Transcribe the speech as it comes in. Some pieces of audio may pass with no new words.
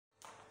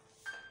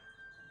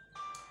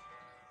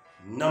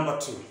Number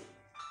two,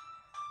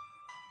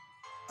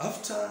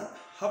 after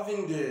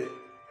having the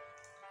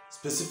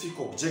specific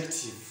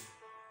objective,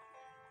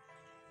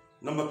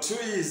 number two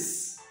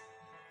is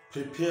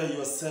prepare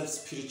yourself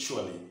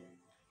spiritually.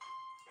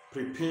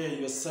 Prepare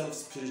yourself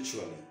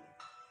spiritually.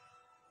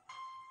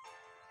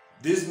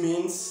 This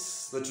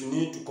means that you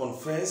need to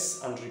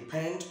confess and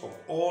repent of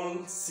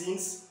all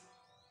sins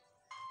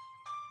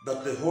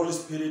that the Holy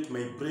Spirit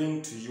may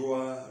bring to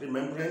your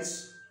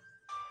remembrance,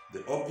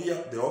 the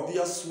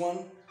obvious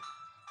one,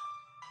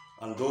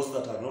 and those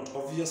that are not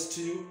obvious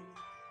to you.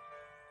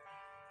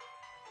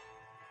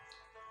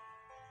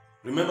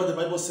 Remember, the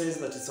Bible says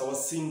that it's our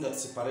sin that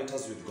separates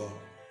us with God.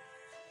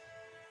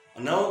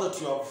 And now that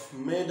you have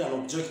made an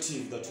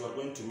objective that you are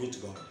going to meet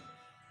God,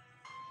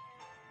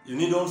 you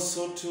need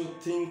also to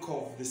think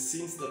of the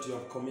sins that you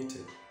have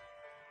committed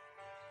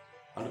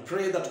and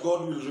pray that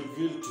God will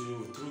reveal to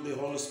you through the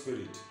Holy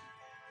Spirit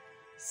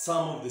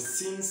some of the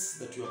sins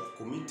that you have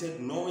committed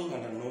knowing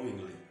and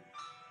unknowingly,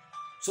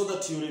 so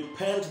that you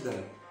repent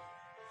them,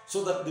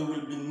 so that there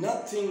will be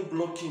nothing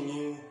blocking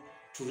you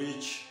to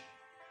reach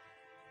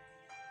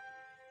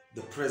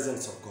the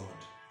presence of God.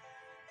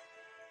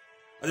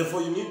 And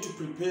therefore you need to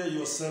prepare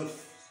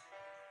yourself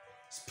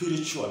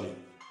spiritually,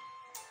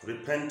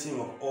 repenting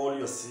of all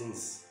your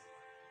sins.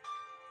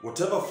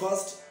 Whatever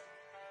fast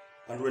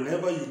and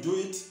whenever you do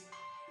it,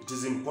 it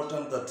is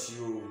important that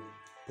you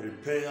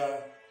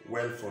prepare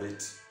well for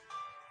it.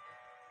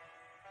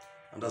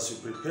 And as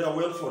you prepare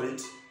well for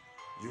it,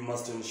 you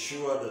must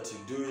ensure that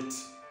you do it,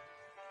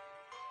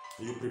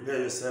 you prepare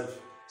yourself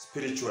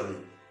spiritually.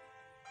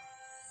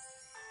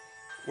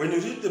 When you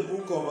read the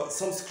book of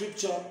some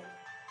scripture,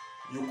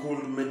 you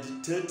could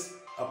meditate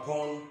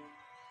upon,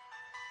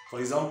 for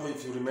example,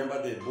 if you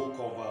remember the book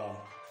of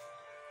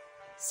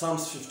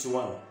Psalms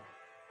 51,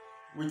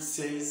 which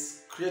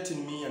says, "Create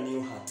in me a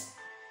new heart,"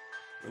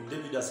 when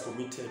David has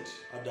committed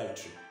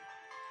adultery.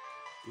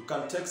 You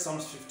can take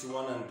Psalms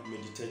 51 and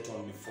meditate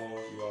on before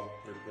you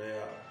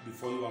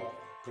are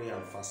prayer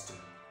and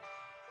fasting.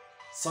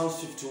 Psalms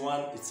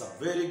 51, it's a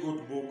very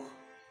good book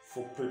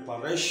for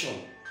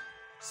preparation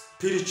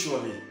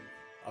spiritually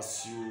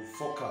as you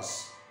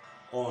focus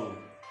on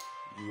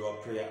your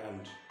prayer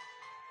and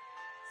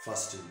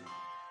fasting.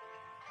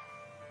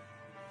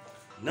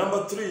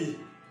 Number three,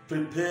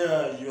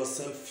 prepare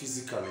yourself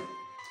physically.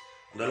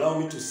 And allow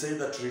me to say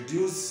that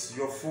reduce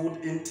your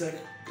food intake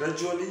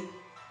gradually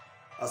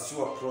as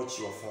you approach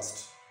your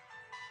fast.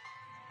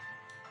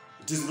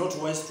 It is not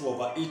wise to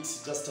overeat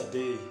just a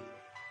day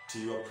to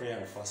your prayer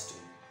and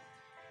fasting.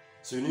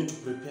 So you need to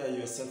prepare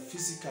yourself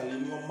physically,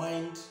 in your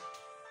mind,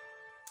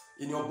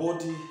 in your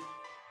body,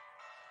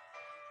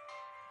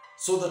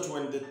 so that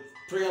when the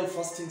prayer and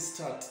fasting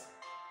start,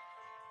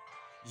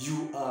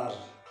 you are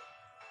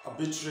a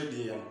bit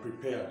ready and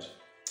prepared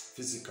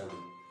physically.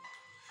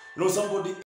 You know, somebody